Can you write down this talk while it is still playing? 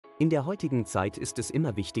In der heutigen Zeit ist es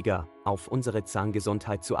immer wichtiger, auf unsere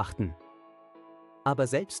Zahngesundheit zu achten. Aber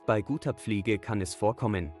selbst bei guter Pflege kann es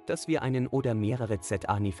vorkommen, dass wir einen oder mehrere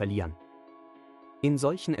Zähne verlieren. In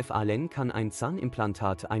solchen Fällen kann ein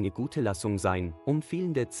Zahnimplantat eine gute Lösung sein, um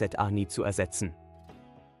fehlende Zähne zu ersetzen.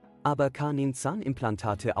 Aber können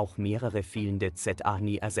Zahnimplantate auch mehrere fehlende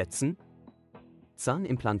Zähne ersetzen?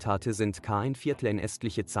 Zahnimplantate sind ein Viertel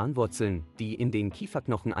ästliche Zahnwurzeln, die in den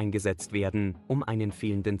Kieferknochen eingesetzt werden, um einen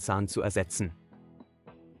fehlenden Zahn zu ersetzen.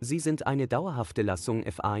 Sie sind eine dauerhafte Lösung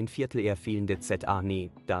für ein Viertel fehlende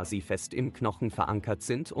Zähne, da sie fest im Knochen verankert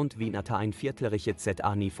sind und wie ein viertelliche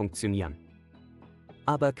Zähne funktionieren.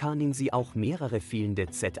 Aber können sie auch mehrere fehlende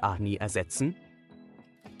Zähne ersetzen?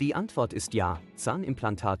 Die Antwort ist ja,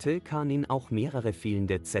 Zahnimplantate können auch mehrere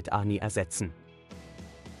fehlende Zähne ersetzen.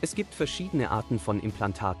 Es gibt verschiedene Arten von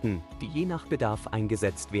Implantaten, die je nach Bedarf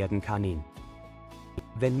eingesetzt werden können.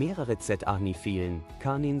 Wenn mehrere Zähne fehlen,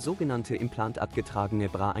 können sogenannte implantatgetragene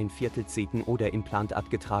ein Viertel Zähne oder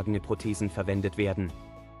implantatgetragene Prothesen verwendet werden.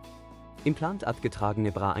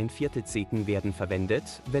 Implantatgetragene ein Viertel Zähne werden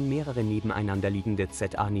verwendet, wenn mehrere nebeneinander liegende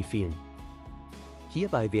Zähne fehlen.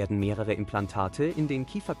 Hierbei werden mehrere Implantate in den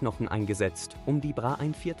Kieferknochen eingesetzt, um die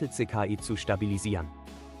ein Viertel Zähne zu stabilisieren.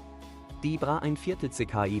 Die ein Viertel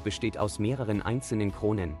Zähne besteht aus mehreren einzelnen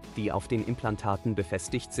Kronen, die auf den Implantaten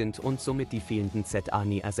befestigt sind und somit die fehlenden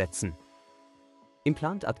Zähne ersetzen.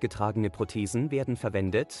 Implantatgetragene Prothesen werden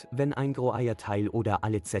verwendet, wenn ein großer Teil oder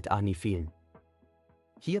alle Zähne fehlen.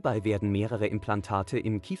 Hierbei werden mehrere Implantate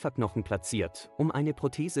im Kieferknochen platziert, um eine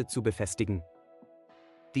Prothese zu befestigen.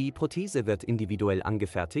 Die Prothese wird individuell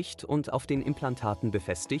angefertigt und auf den Implantaten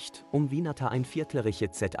befestigt, um wie ein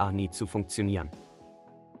viertelliche Zähne zu funktionieren.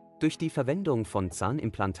 Durch die Verwendung von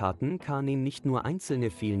Zahnimplantaten können nicht nur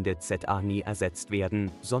einzelne fehlende Zähne ersetzt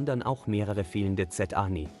werden, sondern auch mehrere fehlende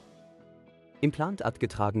Zähne.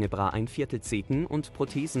 Implantatgetragene ein Viertel Zähne und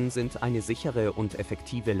Prothesen sind eine sichere und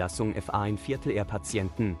effektive Lösung für ein Viertel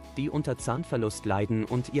Patienten, die unter Zahnverlust leiden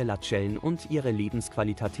und ihr Lächeln und ihre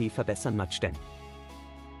Lebensqualität verbessern möchten.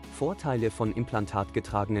 Vorteile von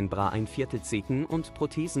implantatgetragenen ein Viertel Zähnen und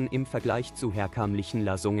Prothesen im Vergleich zu herkömmlichen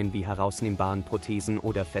Lösungen wie herausnehmbaren Prothesen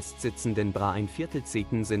oder festsitzenden ein Viertel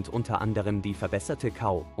Zähnen sind unter anderem die verbesserte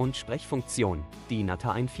Kau- und Sprechfunktion, die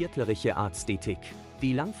ein viertelliche Ästhetik,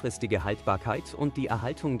 die langfristige Haltbarkeit und die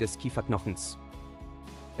Erhaltung des Kieferknochens.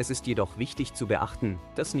 Es ist jedoch wichtig zu beachten,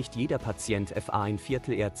 dass nicht jeder Patient für ein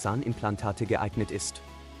Viertel Zahnimplantate geeignet ist.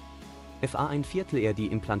 Für ein Viertel die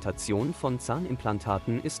Implantation von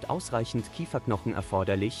Zahnimplantaten ist ausreichend Kieferknochen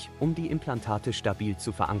erforderlich, um die Implantate stabil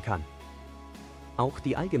zu verankern. Auch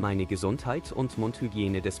die allgemeine Gesundheit und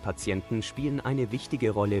Mundhygiene des Patienten spielen eine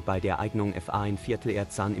wichtige Rolle bei der Eignung für ein Viertel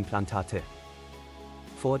Zahnimplantate.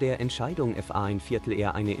 Vor der Entscheidung für ein Viertel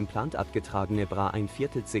eine implantatgetragene ein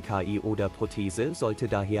Viertel Zähne oder Prothese sollte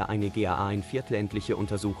daher eine ein viertelendliche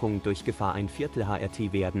Untersuchung durch ein Viertel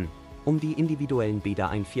HRT werden, um die individuellen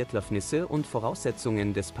ein Viertelöffnisse und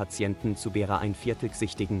Voraussetzungen des Patienten zu ein Viertel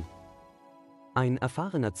sichtigen. Ein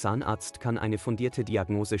erfahrener Zahnarzt kann eine fundierte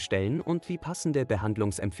Diagnose stellen und die passende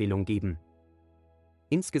Behandlungsempfehlung geben.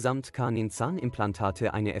 Insgesamt können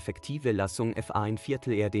Zahnimplantate eine effektive Lösung für ein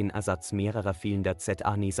Viertel den Ersatz mehrerer fehlender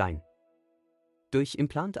Zähne sein. Durch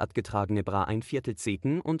implantatgetragene ein Viertel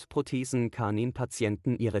Zähne und Prothesen können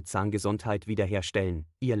Patienten ihre Zahngesundheit wiederherstellen,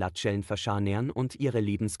 ihr Lächeln verschönern und ihre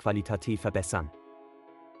Lebensqualität verbessern.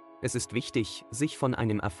 Es ist wichtig, sich von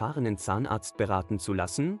einem erfahrenen Zahnarzt beraten zu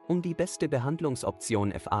lassen, um die beste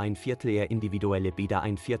Behandlungsoption für ein Viertel individuelle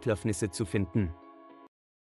ein Viertelöffnisse zu finden.